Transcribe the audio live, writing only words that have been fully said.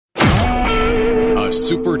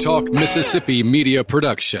SuperTalk Mississippi media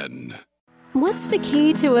production. What's the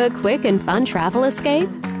key to a quick and fun travel escape?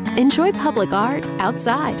 Enjoy public art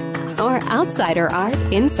outside, or outsider art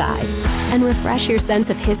inside, and refresh your sense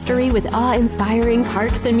of history with awe-inspiring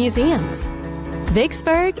parks and museums.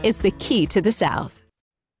 Vicksburg is the key to the South.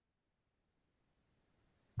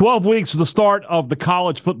 12 weeks to the start of the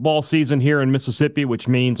college football season here in Mississippi, which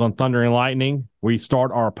means on Thunder and Lightning, we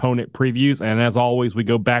start our opponent previews. And as always, we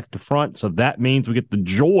go back to front. So that means we get the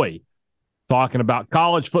joy talking about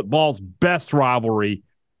college football's best rivalry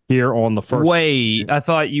here on the first. Wait, I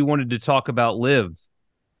thought you wanted to talk about Liv.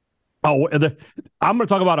 Oh, I'm going to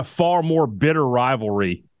talk about a far more bitter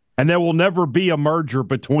rivalry. And there will never be a merger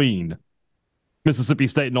between Mississippi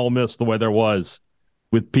State and Ole Miss the way there was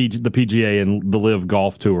with the PGA and the Live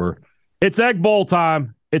Golf Tour. It's Egg Bowl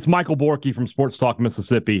time. It's Michael Borkey from SportsTalk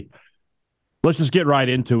Mississippi. Let's just get right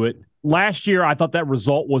into it. Last year, I thought that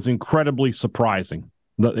result was incredibly surprising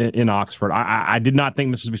in Oxford. I did not think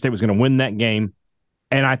Mississippi State was going to win that game,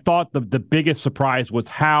 and I thought the biggest surprise was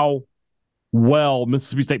how well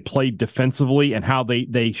Mississippi State played defensively and how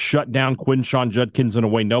they shut down Quinshon Judkins in a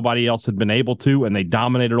way nobody else had been able to, and they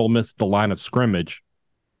dominated Ole Miss at the line of scrimmage.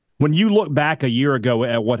 When you look back a year ago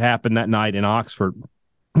at what happened that night in Oxford,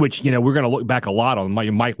 which, we're going to look back a lot on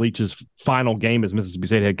Mike Leach's final game as Mississippi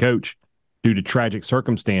State head coach due to tragic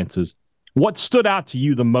circumstances, what stood out to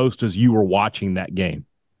you the most as you were watching that game?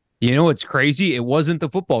 You know what's crazy? It wasn't the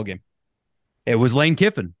football game. It was Lane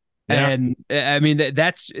Kiffin. Yeah. And, I mean,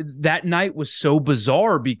 that night was so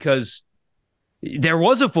bizarre because there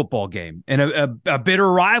was a football game and a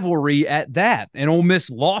bitter rivalry at that. And Ole Miss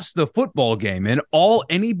lost the football game. And all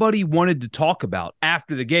anybody wanted to talk about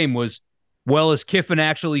after the game was, well, is Kiffin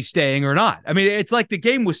actually staying or not? I mean, it's like the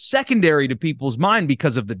game was secondary to people's mind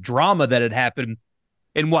because of the drama that had happened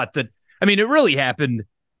in it really happened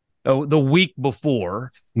the week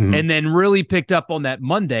before and then really picked up on that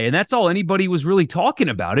Monday. And that's all anybody was really talking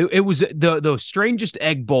about. It was the strangest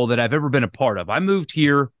Egg Bowl that I've ever been a part of. I moved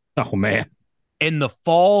here. Oh, man. In the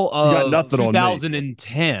fall of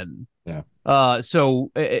 2010. Yeah. And some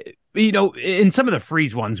of the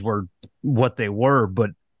freeze ones were what they were, but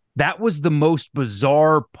that was the most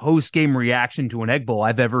bizarre post-game reaction to an Egg Bowl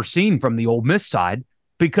I've ever seen from the Ole Miss side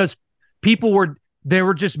because people were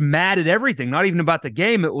just mad at everything, not even about the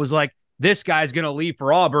game. It was like, this guy's going to leave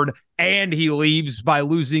for Auburn, and he leaves by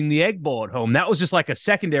losing the Egg Bowl at home. That was just like a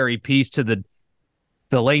secondary piece to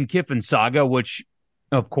the Lane Kiffin saga, which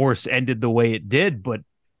of course, ended the way it did. But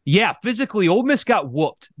yeah, physically, Ole Miss got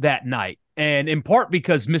whooped that night. And in part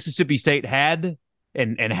because Mississippi State had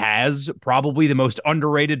and has probably the most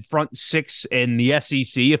underrated front six in the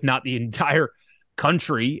SEC, if not the entire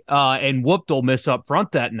country, and whooped Ole Miss up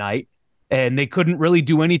front that night. And they couldn't really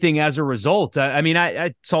do anything as a result.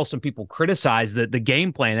 I saw some people criticize the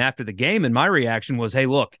game plan after the game, and my reaction was, hey,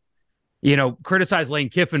 look, criticize Lane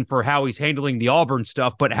Kiffin for how he's handling the Auburn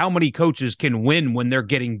stuff, but how many coaches can win when they're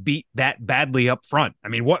getting beat that badly up front? I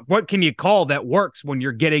mean, what can you call that works when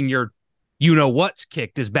you're getting your what's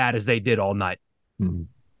kicked as bad as they did all night? Mm-hmm.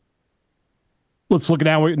 Let's look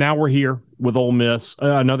at now we're here with Ole Miss,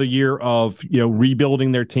 another year of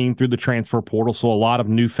rebuilding their team through the transfer portal, so a lot of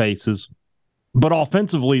new faces. But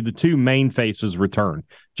offensively, the two main faces return,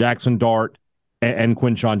 Jackson Dart and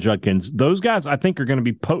Quinshon Judkins. Those guys, I think, are going to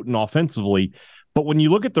be potent offensively. But when you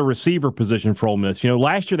look at the receiver position for Ole Miss,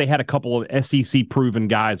 last year they had a couple of SEC-proven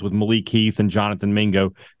guys with Malik Heath and Jonathan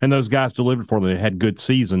Mingo, and those guys delivered for them. They had good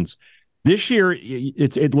seasons. This year,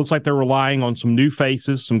 it looks like they're relying on some new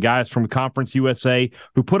faces, some guys from Conference USA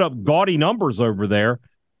who put up gaudy numbers over there,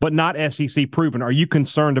 but not SEC-proven. Are you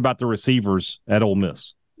concerned about the receivers at Ole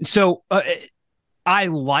Miss? So I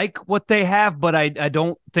like what they have, but I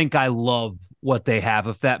don't think I love what they have,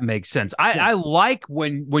 if that makes sense. I like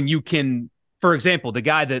when you can, for example, the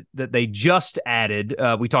guy that they just added,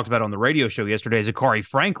 we talked about on the radio show yesterday, Zachary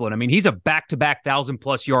Franklin. I mean, he's a back-to-back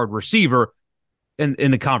 1,000-plus yard receiver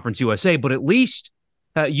in the Conference USA, but at least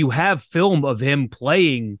you have film of him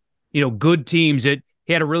playing, good teams. He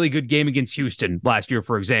had a really good game against Houston last year,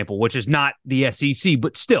 for example, which is not the SEC,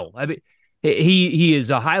 but still, I mean, he is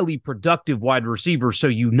a highly productive wide receiver, so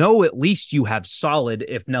at least you have solid,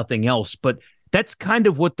 if nothing else. But that's kind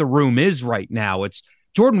of what the room is right now. It's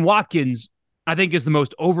Jordan Watkins, I think, is the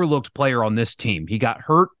most overlooked player on this team. He got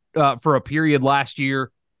hurt for a period last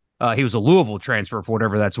year. He was a Louisville transfer for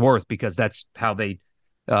whatever that's worth, because that's how they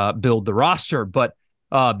build the roster. But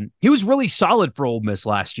he was really solid for Ole Miss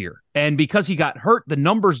last year. And because he got hurt, the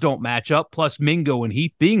numbers don't match up, plus Mingo and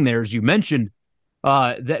Heath being there, as you mentioned.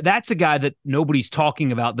 That's a guy that nobody's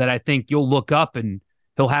talking about that I think you'll look up and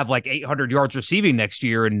he'll have like 800 yards receiving next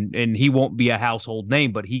year, and he won't be a household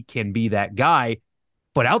name, but he can be that guy.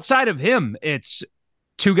 But outside of him, it's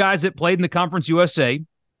two guys that played in the Conference USA,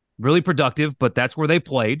 really productive, but that's where they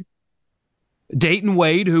played. Dayton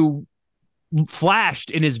Wade, who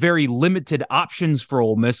flashed in his very limited options for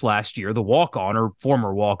Ole Miss last year, the walk-on or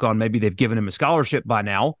former walk-on, maybe they've given him a scholarship by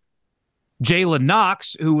now. Jalen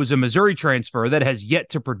Knox, who was a Missouri transfer that has yet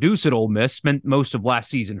to produce at Ole Miss, spent most of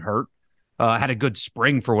last season hurt, had a good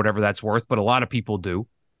spring for whatever that's worth, but a lot of people do.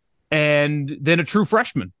 And then a true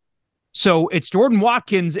freshman. So it's Jordan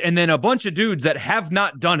Watkins and then a bunch of dudes that have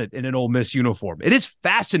not done it in an Ole Miss uniform. It is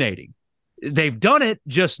fascinating. They've done it,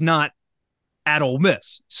 just not at Ole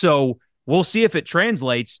Miss. So we'll see if it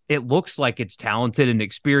translates. It looks like it's talented and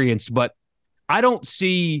experienced, but I don't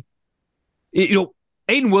see,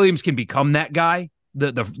 Aiden Williams can become that guy,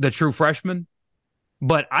 the true freshman,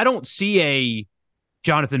 but I don't see a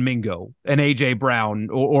Jonathan Mingo, an A.J. Brown,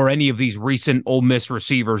 or any of these recent Ole Miss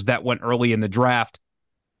receivers that went early in the draft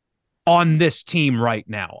on this team right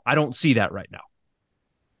now. I don't see that right now.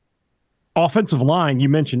 Offensive line, you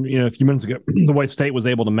mentioned, a few minutes ago, the way State was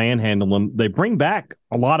able to manhandle them. They bring back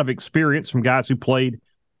a lot of experience from guys who played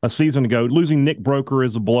a season ago. Losing Nick Broker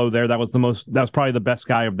is a blow there. That was probably the best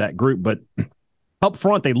guy of that group. But up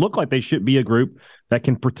front, they look like they should be a group that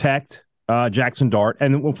can protect Jackson Dart.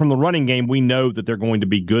 And from the running game, we know that they're going to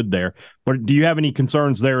be good there. But do you have any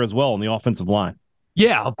concerns there as well on the offensive line?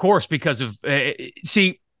 Yeah, of course, because of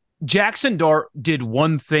Jackson Dart did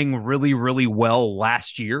one thing really, really well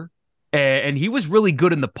last year, and he was really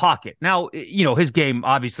good in the pocket. Now, his game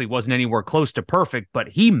obviously wasn't anywhere close to perfect, but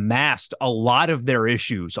he masked a lot of their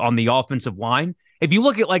issues on the offensive line. If you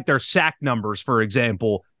look at like their sack numbers, for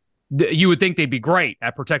example, you would think they'd be great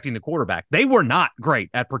at protecting the quarterback. They were not great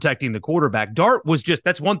at protecting the quarterback. Dart was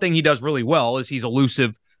that's one thing he does really well, is he's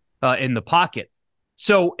elusive in the pocket.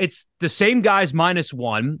 So it's the same guys minus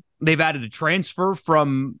one. They've added a transfer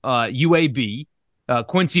from UAB,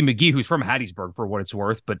 Quincy McGee, who's from Hattiesburg for what it's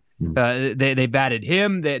worth, but they've added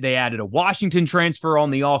him. They added a Washington transfer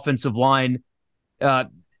on the offensive line.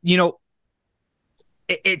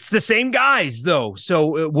 It's the same guys, though.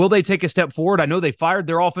 So will they take a step forward? I know they fired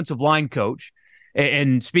their offensive line coach.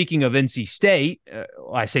 And speaking of NC State,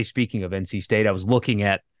 I say speaking of NC State, I was looking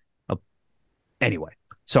at anyway.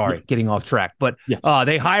 Sorry, getting off track. But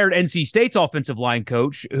they hired NC State's offensive line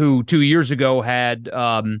coach, who 2 years ago had,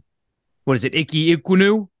 Ike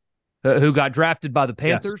Ikwunu, who got drafted by the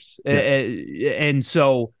Panthers. Yes. And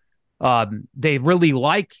so they really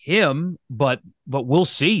like him, but we'll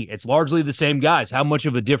see. It's largely the same guys. How much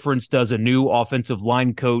of a difference does a new offensive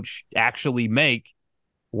line coach actually make?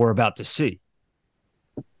 We're about to see.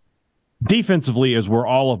 Defensively is where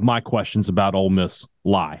all of my questions about Ole Miss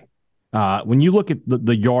lie. When you look at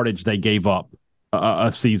the yardage they gave up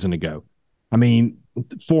a season ago,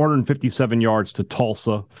 457 yards to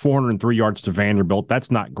Tulsa, 403 yards to Vanderbilt.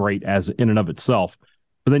 That's not great as in and of itself.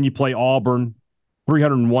 But then you play Auburn,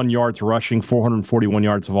 301 yards rushing, 441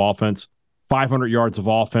 yards of offense, 500 yards of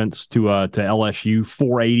offense to LSU,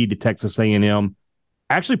 480 to Texas A&M.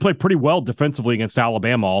 Actually played pretty well defensively against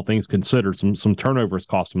Alabama, all things considered. Some turnovers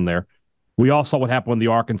cost them there. We all saw what happened in the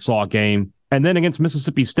Arkansas game. And then against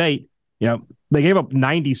Mississippi State, they gave up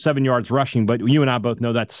 97 yards rushing, but you and I both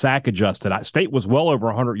know that's sack adjusted. State was well over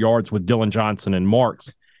 100 yards with Dylan Johnson and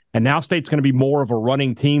Marks. And now State's going to be more of a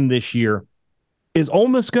running team this year. Is Ole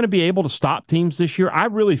Miss going to be able to stop teams this year? I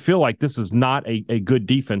really feel like this is not a good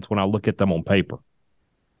defense when I look at them on paper.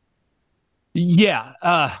 Yeah,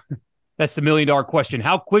 that's the million-dollar question.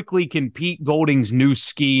 How quickly can Pete Golding's new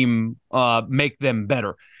scheme make them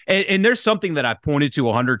better? And there's something that I've pointed to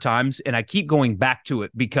 100 times, and I keep going back to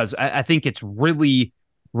it because I think it's really,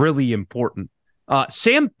 really important.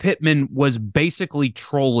 Sam Pittman was basically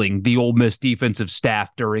trolling the Ole Miss defensive staff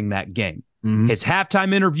during that game. Mm-hmm. His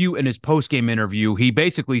halftime interview and his postgame interview, he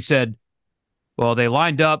basically said, well, they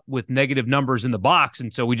lined up with negative numbers in the box,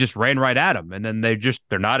 and so we just ran right at them. And then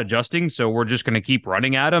they're not adjusting, so we're just going to keep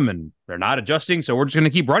running at them, and they're not adjusting, so we're just going to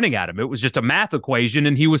keep running at them. It was just a math equation,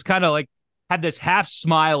 and he was kind of like, had this half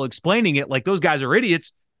smile explaining it like those guys are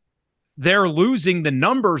idiots. They're losing the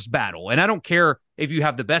numbers battle. And I don't care if you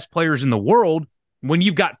have the best players in the world, when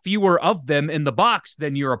you've got fewer of them in the box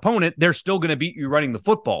than your opponent, they're still going to beat you running the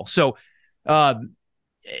football. So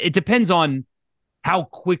it depends on how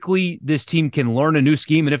quickly this team can learn a new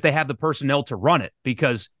scheme and if they have the personnel to run it,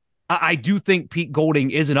 because I do think Pete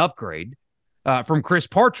Golding is an upgrade from Chris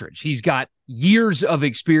Partridge. He's got years of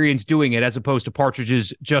experience doing it as opposed to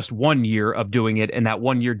Partridge's just 1 year of doing it, and that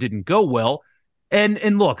 1 year didn't go well.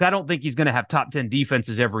 And look, I don't think he's going to have top 10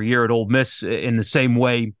 defenses every year at Ole Miss in the same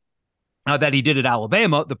way that he did at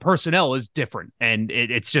Alabama. The personnel is different, and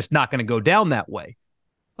it's just not going to go down that way.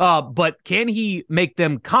 But can he make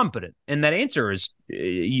them competent? And that answer is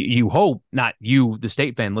you hope, not you, the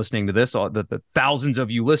State fan listening to this, the thousands of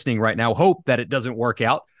you listening right now, hope that it doesn't work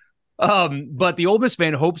out. But the Ole Miss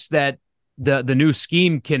fan hopes that the new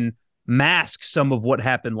scheme can mask some of what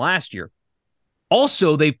happened last year.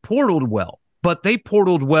 Also, they portaled well, but they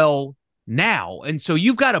portaled well now. And so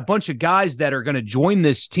you've got a bunch of guys that are going to join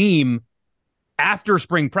this team after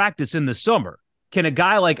spring practice in the summer. Can a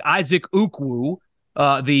guy like Isaac Ukwu,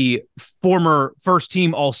 the former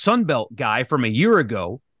first-team All-Sun Belt guy from a year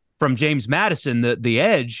ago, from James Madison, the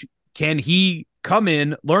edge, can he come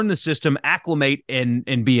in, learn the system, acclimate,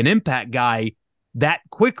 and be an impact guy that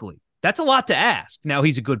quickly? That's a lot to ask. Now,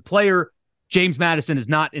 he's a good player. James Madison is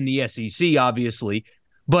not in the SEC, obviously,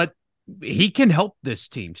 but he can help this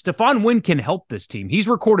team. Stephon Wynn can help this team. He's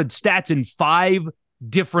recorded stats in 5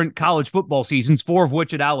 different college football seasons, 4 of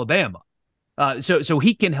which at Alabama. So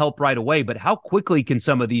he can help right away, but how quickly can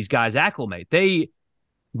some of these guys acclimate? They,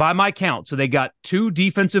 by my count, so they got 2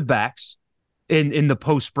 defensive backs in the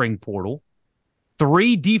post-spring portal,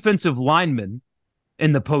 3 defensive linemen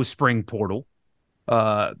in the post-spring portal,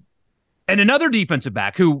 and another defensive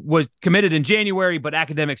back who was committed in January, but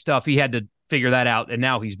academic stuff, he had to figure that out, and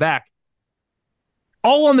now he's back.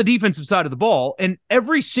 All on the defensive side of the ball, and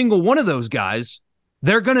every single one of those guys,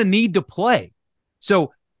 they're going to need to play.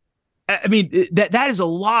 So, I mean, that is a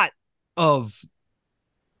lot of,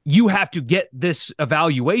 you have to get this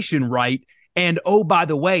evaluation right, and oh, by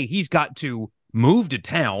the way, he's got to move to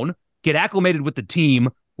town, get acclimated with the team,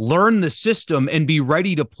 learn the system, and be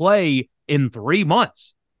ready to play in 3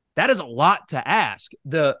 months. That is a lot to ask.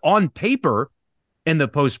 On paper, in the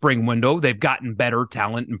post-spring window, they've gotten better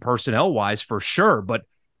talent and personnel-wise for sure, but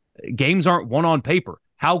games aren't won on paper.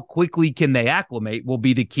 How quickly can they acclimate will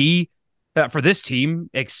be the key for this team,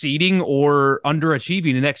 exceeding or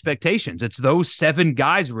underachieving in expectations. It's those 7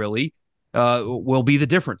 guys really will be the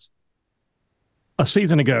difference. A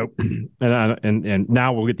season ago, and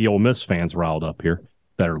now we'll get the Ole Miss fans riled up here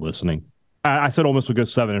that are listening. I said Ole Miss would go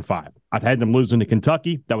 7-5. I've had them losing to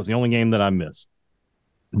Kentucky. That was the only game that I missed.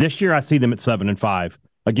 This year, I see them at 7-5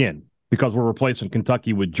 again because we're replacing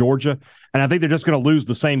Kentucky with Georgia, and I think they're just going to lose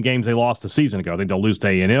the same games they lost a season ago. I think they'll lose to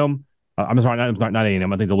A&M. I'm sorry, not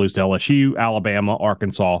A&M. I think they'll lose to LSU, Alabama,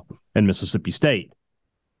 Arkansas, and Mississippi State.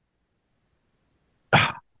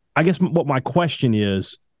 I guess what my question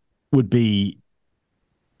would be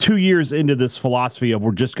 2 years into this philosophy of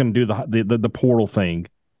we're just going to do the portal thing.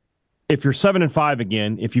 If you're 7-5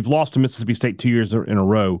 again, if you've lost to Mississippi State 2 years in a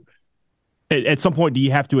row, at some point, do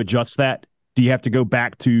you have to adjust that? Do you have to go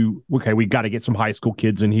back to, okay, we've got to get some high school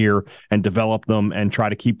kids in here and develop them and try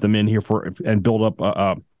to keep them in here and build up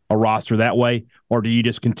a roster that way? Or do you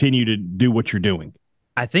just continue to do what you're doing?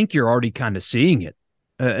 I think you're already kind of seeing it.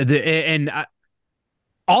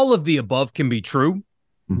 All of the above can be true.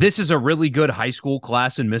 Mm-hmm. This is a really good high school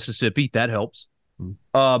class in Mississippi. That helps.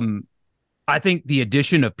 Mm-hmm. I think the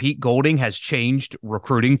addition of Pete Golding has changed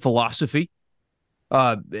recruiting philosophy.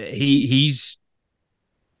 He's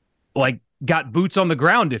like got boots on the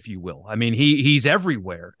ground, if you will. I mean, he's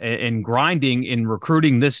everywhere and grinding in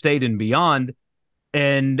recruiting this state and beyond.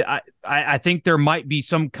 And I think there might be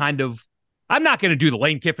some kind of, I'm not going to do the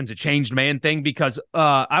Lane Kiffin's a changed man thing because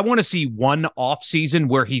I want to see one off season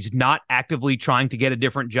where he's not actively trying to get a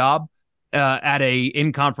different job at a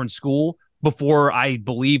in-conference school before I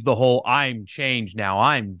believe the whole I'm changed now,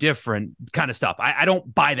 I'm different kind of stuff. I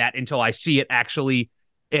don't buy that until I see it actually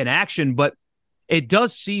in action, but it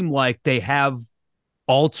does seem like they have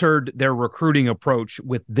altered their recruiting approach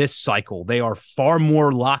with this cycle. They are far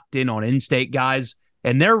more locked in on in-state guys,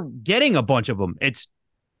 and they're getting a bunch of them. It's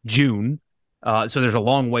June, so there's a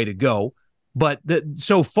long way to go. But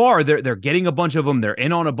so far, they're getting a bunch of them. They're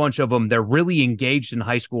in on a bunch of them. They're really engaged in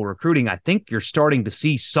high school recruiting. I think you're starting to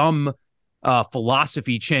see some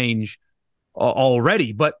philosophy change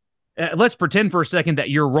already. But let's pretend for a second that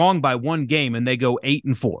you're wrong by one game and they go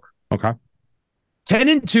 8-4. Okay.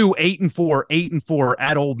 10-2, 8-4, 8-4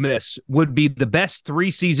 at Ole Miss would be the best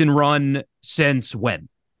 3-season run since when?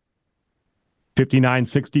 59,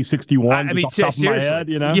 60, 61. I mean, off the top of my head,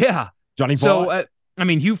 you know? Yeah. Johnny Ball. So, I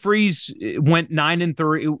mean, Hugh Freeze went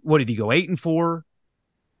 9-3. What did he go? 8-4? Or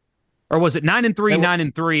was it 9-3,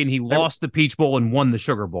 9-3, and he lost the Peach Bowl and won the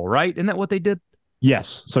Sugar Bowl, right? Isn't that what they did?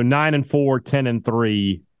 Yes. So 9-4,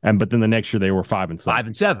 10-3, but then the next year they were 5-7.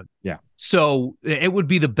 5-7. Yeah. So it would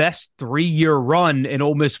be the best 3-year run in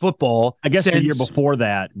Ole Miss football. I guess the year before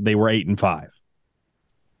that they were 8-5.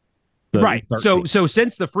 Right. So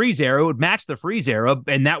since the Freeze era, it would match the Freeze era,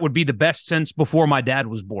 and that would be the best since before my dad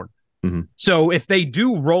was born. Mm-hmm. So if they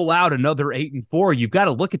do roll out another 8-4, you've got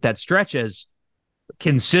to look at that stretch as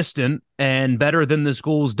consistent and better than the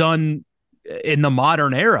school's done in the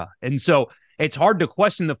modern era. And so it's hard to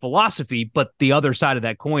question the philosophy, but the other side of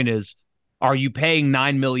that coin is, are you paying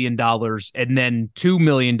 $9 million and then $2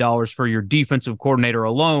 million for your defensive coordinator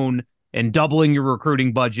alone and doubling your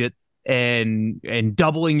recruiting budget and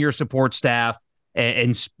doubling your support staff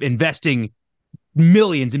and investing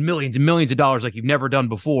millions and millions and millions of dollars like you've never done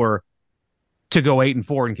before to go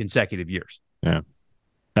 8-4 in consecutive years? Yeah.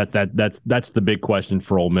 That's the big question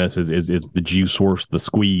for Ole Miss is the juice source, the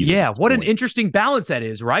squeeze. Yeah, what an interesting balance that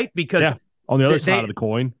is, right? Because on the other side of the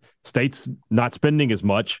coin, State's not spending as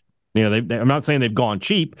much. You know, I'm not saying they've gone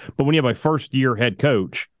cheap, but when you have a first-year head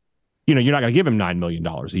coach, you know, you're not going to give him $9 million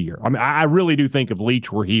a year. I mean, I really do think if Leach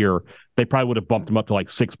were here, they probably would have bumped him up to like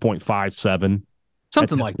 6.57.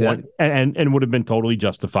 Something like that. And would have been totally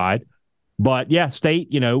justified. But, yeah,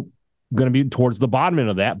 State, you know, going to be towards the bottom end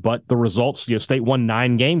of that. But the results, you know, State won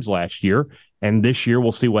 9 games last year, and this year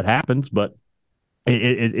we'll see what happens. But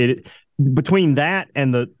it between that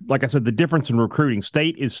and like I said, the difference in recruiting,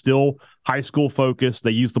 State is still high school focused.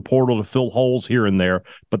 They use the portal to fill holes here and there,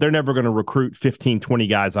 but they're never going to recruit 15, 20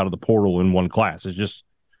 guys out of the portal in one class. They're just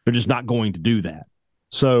not going to do that.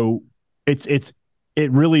 So it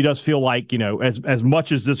really does feel like, you know, as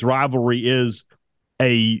much as this rivalry is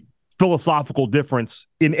a philosophical difference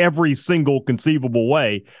in every single conceivable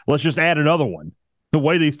way, let's just add another one. The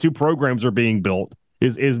way these two programs are being built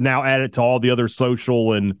is now added to all the other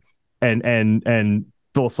social and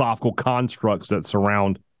philosophical constructs that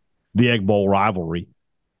surround the Egg Bowl rivalry.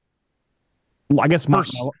 I guess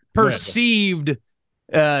perceived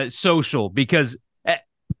social because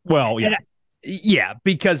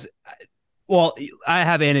because I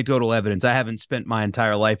have anecdotal evidence. I haven't spent my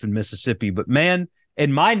entire life in Mississippi, but man,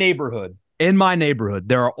 in my neighborhood,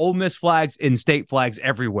 there are Ole Miss flags and State flags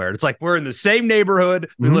everywhere. It's like we're in the same neighborhood.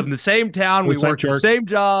 We live in the same town. We work the same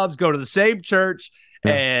jobs, go to the same church.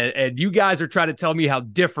 Yeah. And you guys are trying to tell me how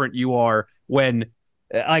different you are when,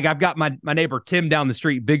 like, I've got my neighbor Tim down the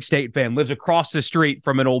street, big State fan, lives across the street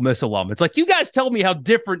from an Ole Miss alum. It's like, you guys tell me how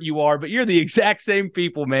different you are, but you're the exact same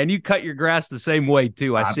people, man. You cut your grass the same way,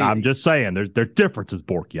 too. I'm just saying, there's differences,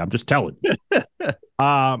 Borkey. I'm just telling you.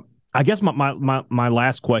 I guess my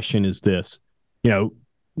last question is this. You know,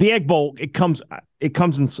 the Egg Bowl, it comes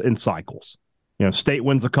in cycles. You know, State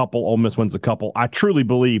wins a couple, Ole Miss wins a couple. I truly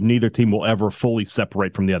believe neither team will ever fully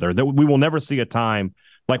separate from the other. That we will never see a time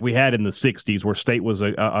like we had in the 60s where State was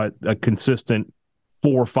a consistent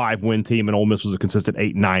 4 or 5 win team and Ole Miss was a consistent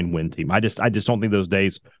 8-9 win team. I just don't think those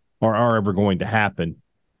days are ever going to happen.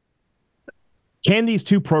 Can these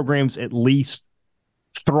two programs at least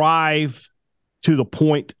thrive to the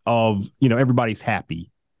point of, you know, everybody's happy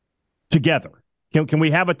together? Can we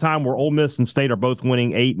have a time where Ole Miss and State are both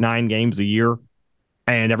winning 8-9 games a year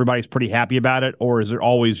and everybody's pretty happy about it? Or is it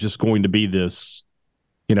always just going to be this,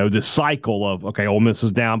 you know, this cycle of, okay, Ole Miss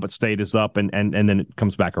is down, but State is up, and then it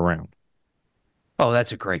comes back around? Oh,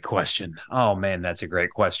 that's a great question. Oh, man, that's a great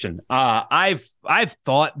question. I've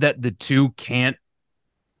thought that the two can't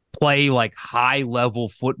play like high-level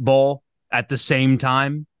football at the same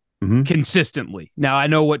time. Mm-hmm. Consistently. Now, I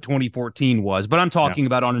know what 2014 was, but I'm talking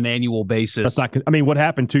about on an annual basis. That's not. I mean, what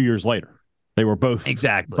happened 2 years later? They were both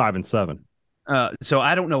exactly 5-7. So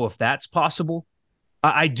I don't know if that's possible.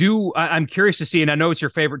 I'm curious to see, and I know it's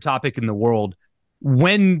your favorite topic in the world,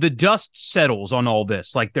 when the dust settles on all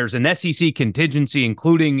this. Like, there's an SEC contingency,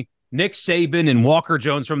 including Nick Saban and Walker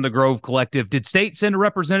Jones from the Grove Collective. Did State send a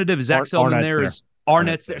representative? Is Zach Selman there? Is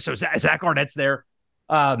Arnett's there? So Zach Arnett's there.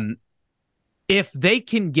 If they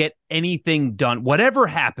can get anything done, whatever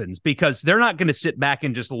happens, because they're not going to sit back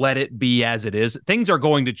and just let it be as it is. Things are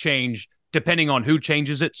going to change depending on who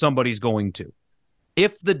changes it. Somebody's going to.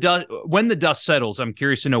 When the dust settles, I'm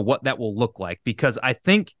curious to know what that will look like, because I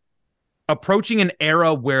think approaching an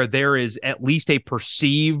era where there is at least a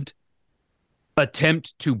perceived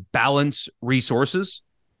attempt to balance resources,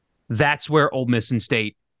 that's where Ole Miss and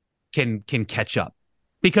State can catch up.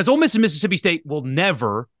 Because Ole Miss and Mississippi State will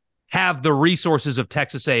never have the resources of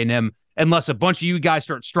Texas A&M unless a bunch of you guys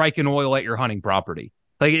start striking oil at your hunting property.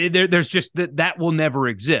 Like, there's just that will never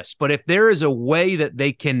exist. But if there is a way that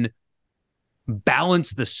they can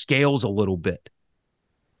balance the scales a little bit,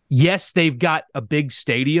 yes, they've got a big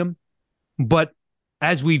stadium, but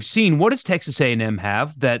as we've seen, what does Texas A&M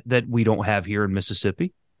have that we don't have here in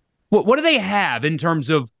Mississippi? What do they have in terms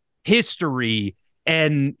of history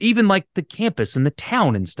and even like the campus and the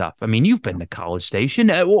town and stuff? I mean, you've been to College Station.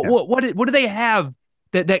 What do they have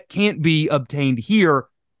that can't be obtained here?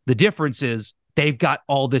 The difference is they've got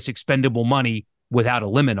all this expendable money without a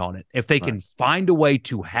limit on it. If they can find a way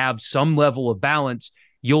to have some level of balance,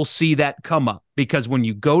 you'll see that come up. Because when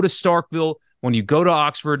you go to Starkville, when you go to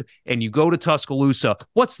Oxford, and you go to Tuscaloosa,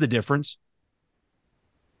 what's the difference?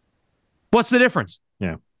 What's the difference?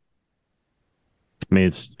 Yeah. I mean,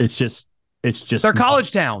 it's just they're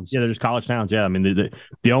college towns. Yeah, they're just college towns. Yeah, I mean,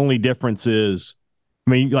 the only difference is,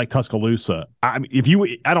 I mean, like Tuscaloosa. I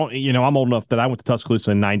mean, I'm old enough that I went to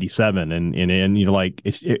Tuscaloosa in '97, and you know, like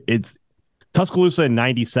it's Tuscaloosa in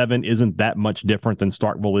 '97 isn't that much different than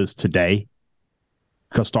Starkville is today,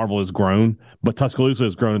 because Starkville has grown, but Tuscaloosa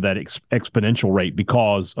has grown at that exponential rate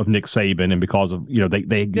because of Nick Saban and because of, you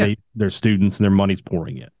know, their students and their money's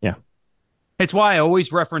pouring in. Yeah. It's why I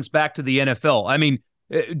always reference back to the NFL. I mean,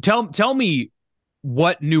 tell me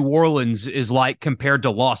what New Orleans is like compared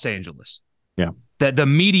to Los Angeles. Yeah. The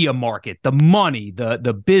media market, the money,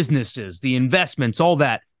 the businesses, the investments, all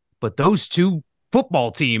that. But those two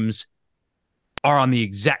football teams are on the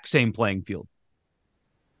exact same playing field.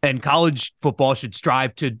 And college football should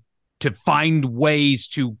strive to find ways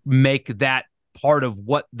to make that part of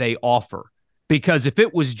what they offer. Because if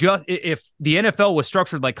the NFL was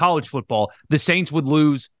structured like college football, the Saints would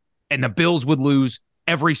lose and the Bills would lose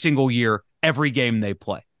every single year, every game they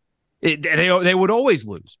play. They would always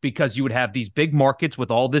lose because you would have these big markets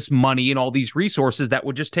with all this money and all these resources that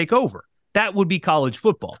would just take over. That would be college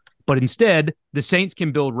football. But instead, the Saints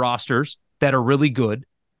can build rosters that are really good,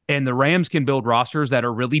 and the Rams can build rosters that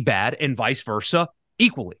are really bad, and vice versa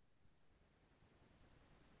equally.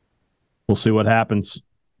 We'll see what happens.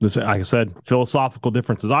 This, like I said, philosophical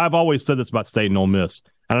differences. I've always said this about State and Ole Miss.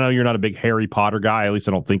 I know you're not a big Harry Potter guy. At least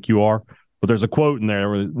I don't think you are. But there's a quote in there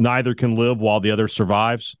where neither can live while the other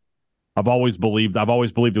survives. I've always believed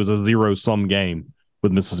it was a zero-sum game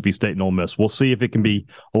with Mississippi State and Ole Miss. We'll see if it can be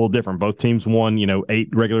a little different. Both teams won, 8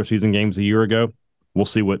 regular season games a year ago. We'll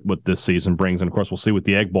see what this season brings. And, of course, we'll see what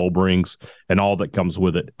the Egg Bowl brings and all that comes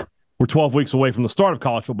with it. We're 12 weeks away from the start of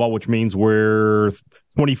college football, which means we're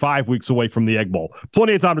 25 weeks away from the Egg Bowl.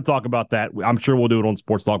 Plenty of time to talk about that. I'm sure we'll do it on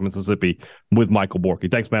Sports Talk Mississippi with Michael Borkey.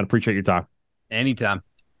 Thanks, man. Appreciate your time. Anytime.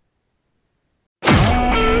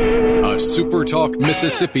 A SuperTalk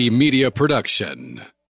Mississippi media production.